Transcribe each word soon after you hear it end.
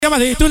Llama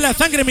de tú la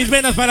sangre en mis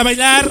venas para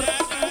bailar.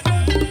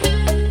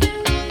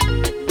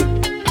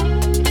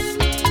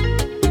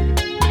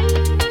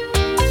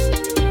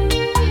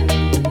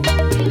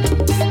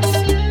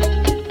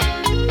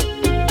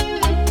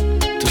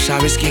 Tú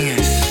sabes quién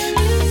es.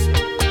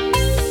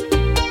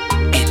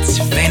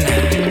 It's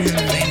venas.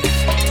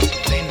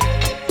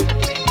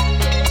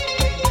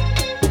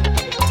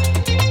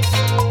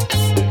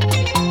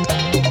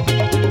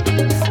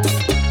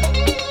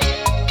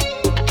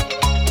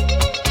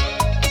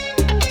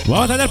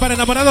 Vamos a dar para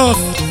enamorados.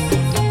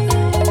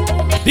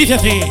 Dice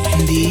así.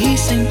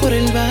 Dicen por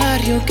el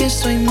barrio que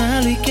soy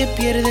malo y que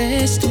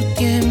pierdes tu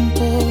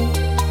tiempo,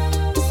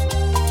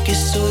 que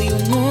soy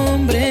un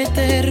hombre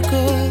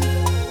terco,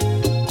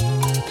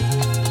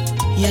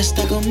 y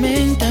hasta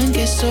comentan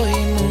que soy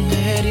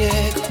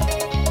mujeriego,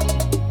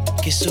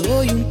 que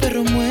soy un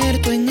perro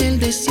muerto en el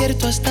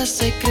desierto, hasta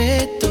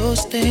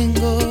secretos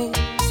tengo,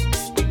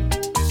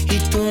 y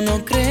tú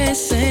no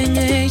crees en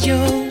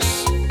ellos.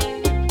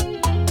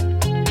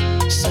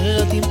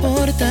 Solo te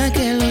importa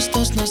que los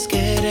dos nos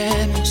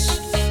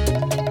queremos.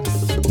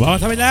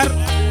 Vamos a bailar.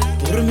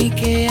 Por mí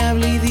que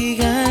hable y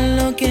digan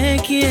lo que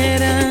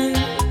quieran,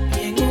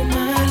 bien o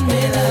mal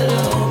me da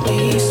lo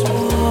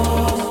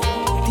mismo.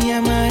 Te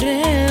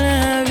amaré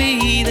la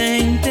vida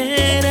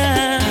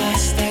entera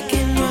hasta que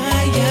no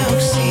haya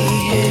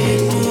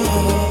oxígeno.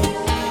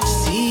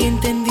 Si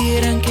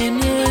entendieran que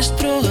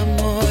nuestro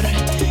amor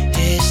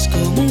es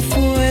como un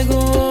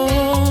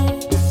fuego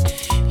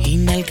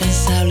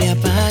inalcanzable a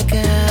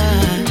apagar.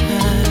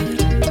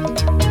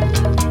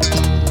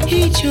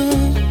 Y yo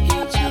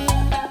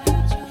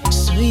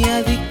soy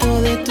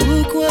adicto de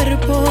tu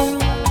cuerpo.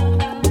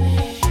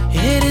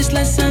 Eres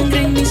la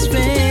sangre en mis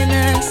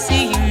venas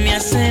y me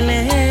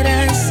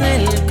aceleras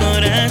el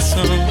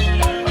corazón.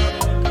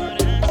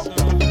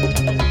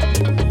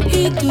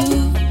 Y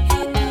tú,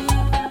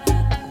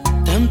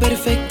 tan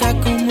perfecta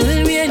como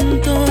el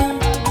viento,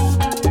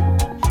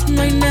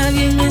 no hay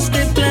nadie en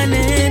este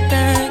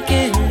planeta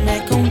que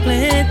me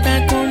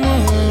completa como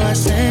lo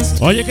haces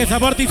tú. Oye, qué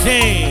sabor,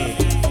 dice.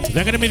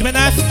 Sangre en mis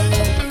venas.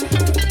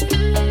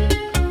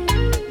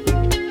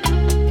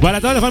 Para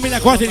toda la familia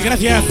Cuasil,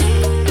 gracias.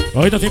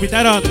 Hoy nos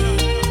invitaron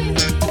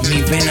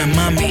Mi vena,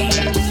 mami.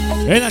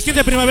 en las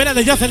 15 primavera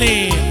de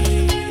Jocelyn.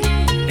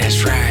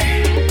 That's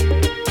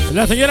right.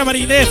 La señora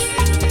María Inés,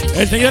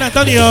 el señor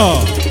Antonio.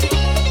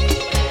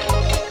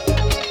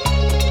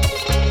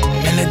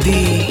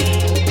 Melody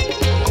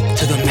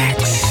to the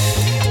max.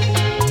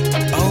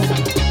 Oh,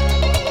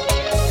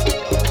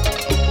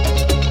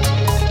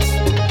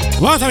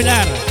 Vamos a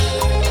bailar.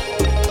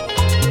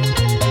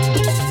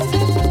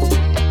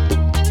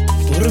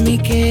 Por mí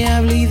que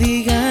hable y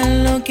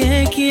digan lo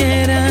que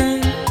quieran,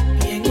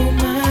 bien o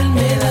mal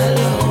me da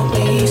lo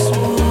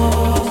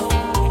mismo.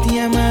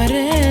 Te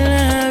amaré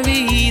la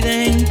vida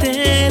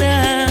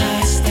entera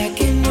hasta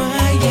que no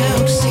haya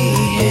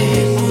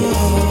oxígeno.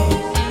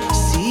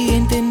 Si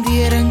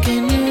entendieran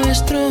que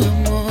nuestro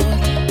amor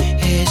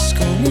es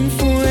como un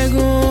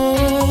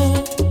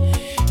fuego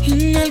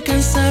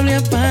inalcanzable a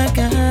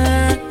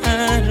apagar.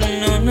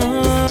 No,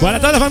 no. Para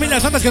toda la familia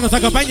Santos que nos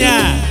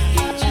acompaña.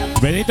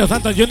 Benito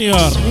Santos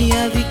Jr. Soy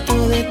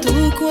adicto de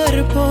tu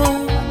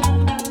cuerpo.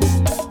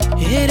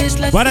 Eres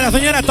la Para la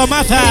señora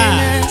Tomasa.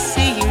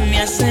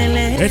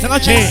 Esta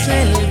noche.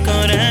 El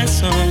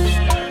corazón.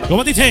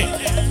 ¿Cómo dice?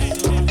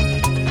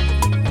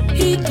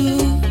 Y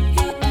tú,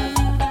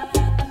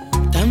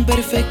 tan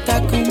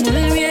perfecta como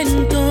el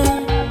viento,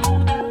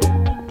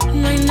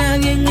 no hay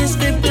nadie en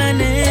este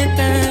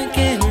planeta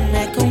que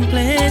me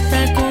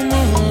completa como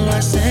lo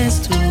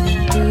haces tú.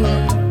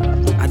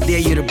 I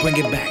dare you to bring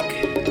it back.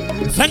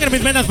 Sangre en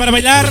mis venas para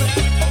bailar.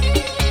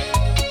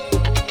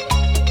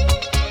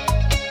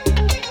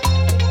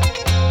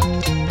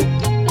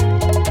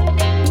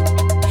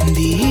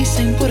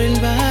 Dicen por el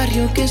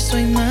barrio que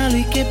soy malo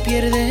y que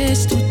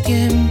pierdes tu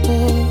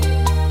tiempo,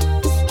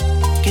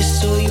 que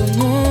soy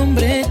un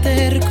hombre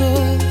terco,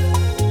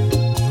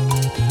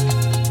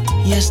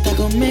 y hasta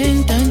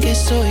comentan que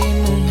soy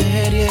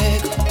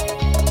mujeriego,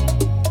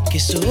 que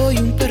soy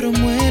un perro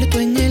muerto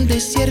en el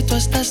desierto,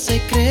 hasta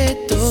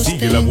secretos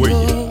Sigue tengo. la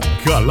huella,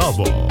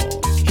 JALADO.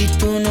 Y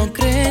tú no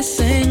crees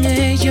en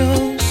ellos.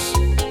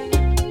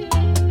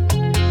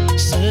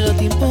 Solo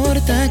te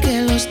importa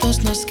que los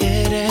dos nos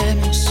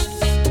queremos.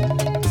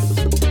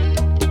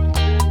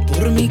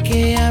 Por mí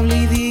que hable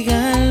y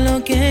digan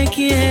lo que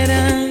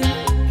quieran,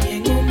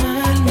 bien o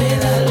mal me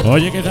da lo.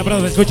 Oye, que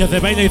sabroso se escucha, se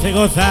baila y se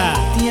goza.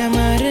 Te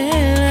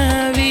amaré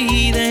la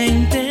vida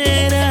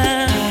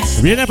entera.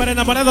 Viene para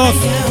enamorados.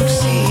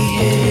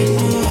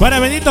 Oxígeno. Para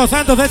Benito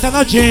Santos de esta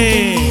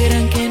noche.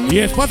 Y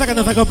esposa que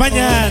nos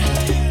acompañan.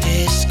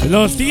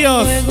 Los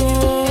tíos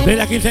de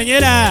la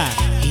quinceañera.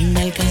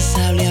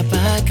 Inalcanzable a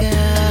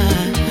apagar.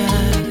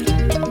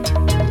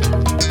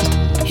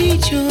 Y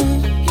yo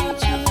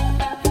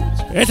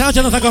Esta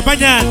noche nos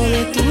acompañan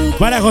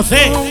para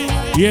José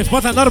y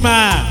esposa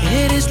Norma.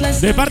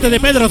 De parte de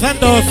Pedro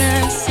Santos.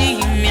 Si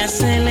me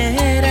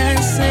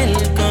aceleras el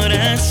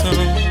corazón.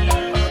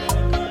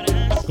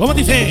 ¿Cómo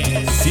dice?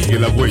 Sigue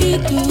la huella,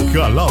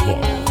 Jalado.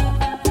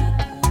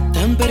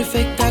 Tan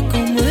perfecta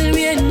como el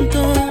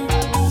viento.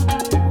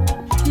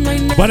 No hay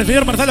nada Para el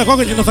señor Marcelo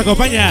Coque que nos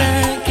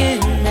acompaña. que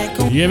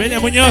me Y Evelia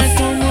Muñoz.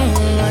 como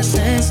lo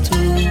haces tú.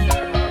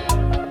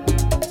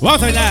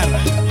 Vamos a bailar.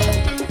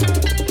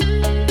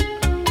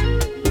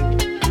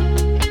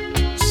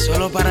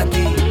 Solo para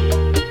ti.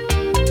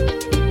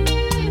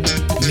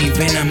 Mi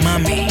vena,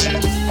 mami.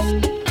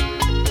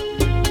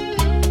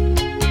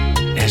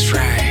 That's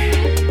right.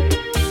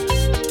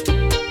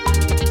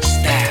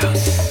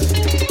 Styles.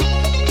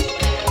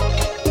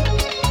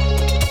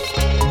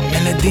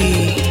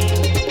 Melody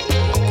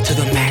to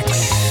the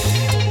max.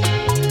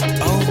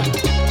 Oh.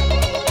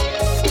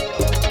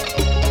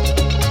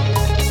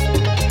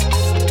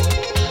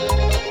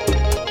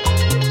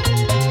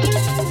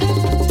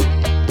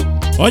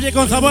 Oye,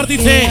 con sabor,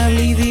 dice.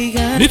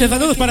 Dice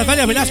saludos para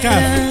Dalia Velázquez.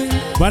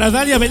 Para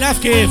Dalia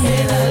Velázquez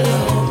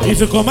y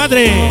su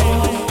comadre.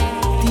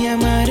 Te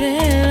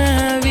amaré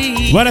la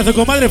vida. Para su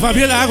comadre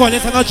Fabiola Agua en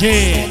esta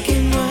noche.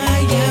 Que no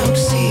haya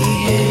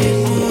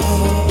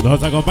oxígeno.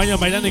 Nos acompañan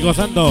bailando y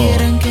gozando.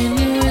 Quieran que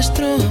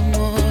nuestro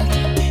amor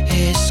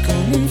es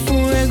como un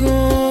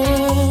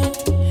fuego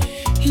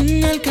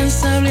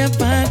inalcanzable a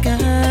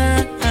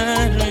apagar.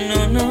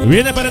 No, no.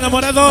 Viene para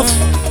enamorados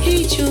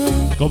Y yo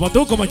como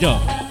tú, como yo.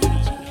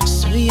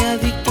 soy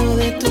adicto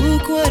de tu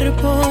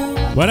cuerpo.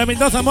 Para mis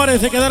dos amores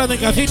se quedaron en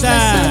La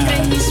casita. sangre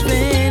en mis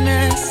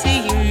venas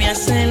y me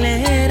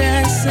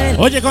aceleras el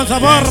Oye, con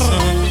sabor.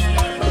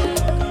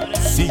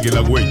 Sigue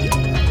la huella,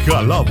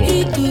 Jalado.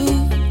 Y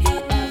tú,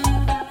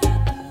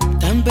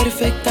 tan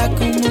perfecta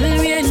como el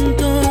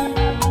viento.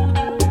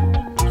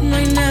 No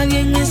hay nadie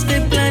en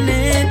este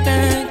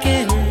planeta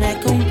que me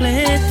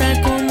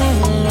completa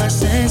como lo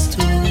haces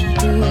tú.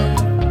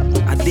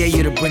 I dare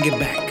you to bring it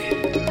back.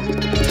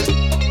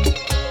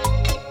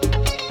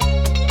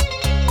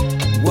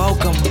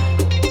 Welcome.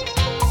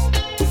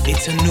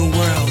 It's a new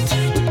world.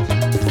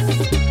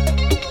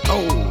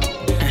 Oh.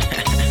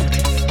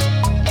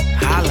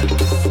 Holla.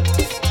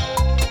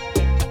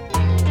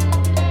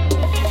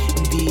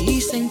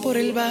 Dicen por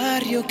el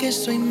barrio que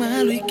soy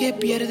malo y que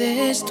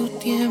pierdes tu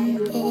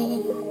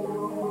tiempo.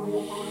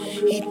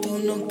 Y tú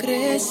no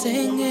crees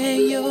en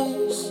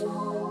ellos.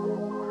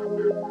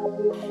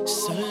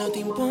 Solo te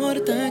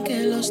importa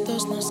que los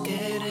dos nos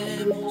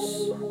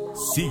queremos.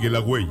 Sigue la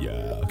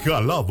huella,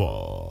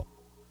 Jalado.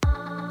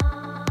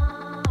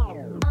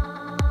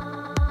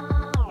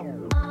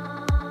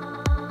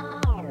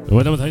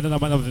 Bueno, pues ahí nada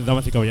más,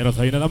 damas y caballeros,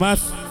 ahí nada más.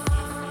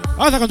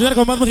 Vamos a continuar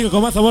con más música,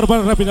 con más sabor.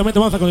 Bueno, rápidamente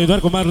vamos a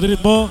continuar con más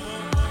ritmo.